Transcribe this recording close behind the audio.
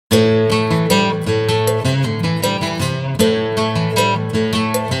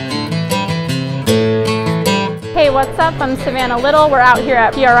up? I'm Savannah Little. We're out here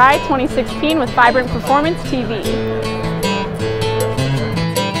at PRI 2016 with Vibrant Performance TV.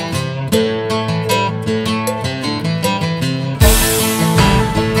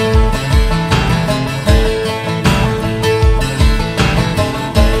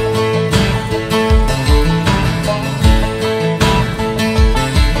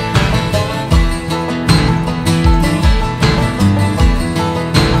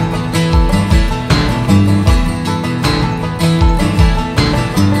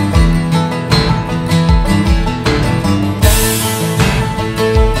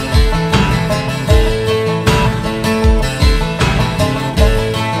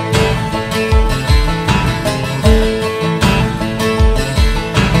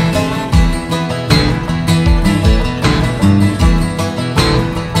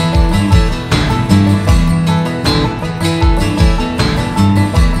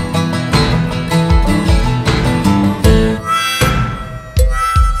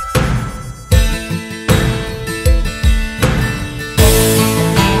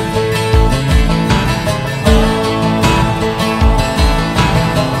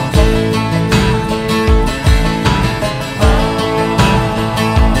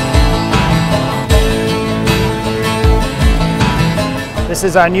 This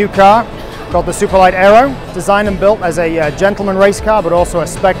is our new car called the Superlight Aero, designed and built as a gentleman race car, but also a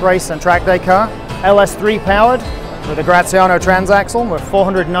spec race and track day car. LS3 powered with a Graziano transaxle with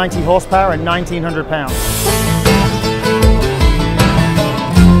 490 horsepower and 1,900 pounds.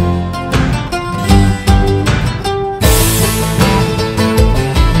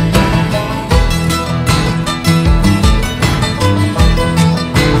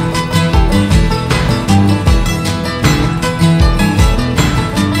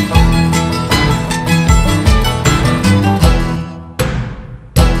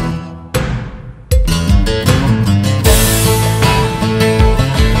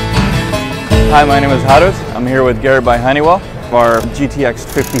 Hi, my name is Harut. I'm here with Garrett by Honeywell. Our GTX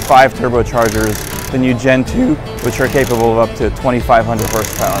 55 turbochargers, the new Gen 2, which are capable of up to 2,500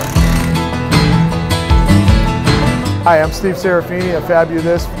 horsepower. Hi, I'm Steve Serafini of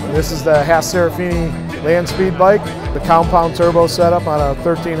Fabulous. This is the Haas Serafini land speed bike, the compound turbo setup on a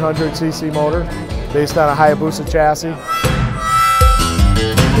 1300cc motor based on a Hayabusa chassis.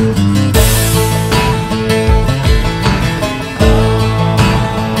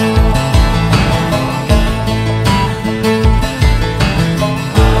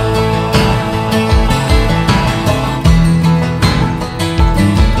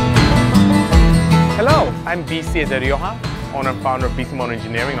 I'm BC Rioja, owner and founder of BC Motor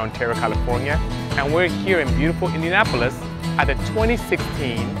Engineering in Ontario, California, and we're here in beautiful Indianapolis at the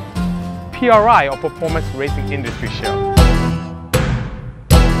 2016 PRI, or Performance Racing Industry Show.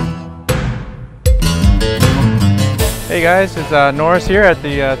 Hey guys, it's Norris here at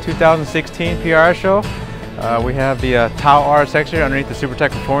the 2016 PRI Show. We have the Tau R section underneath the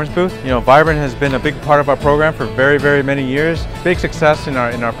SuperTech Performance booth. You know, Vibrant has been a big part of our program for very, very many years. Big success in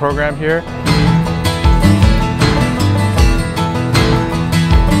our program here.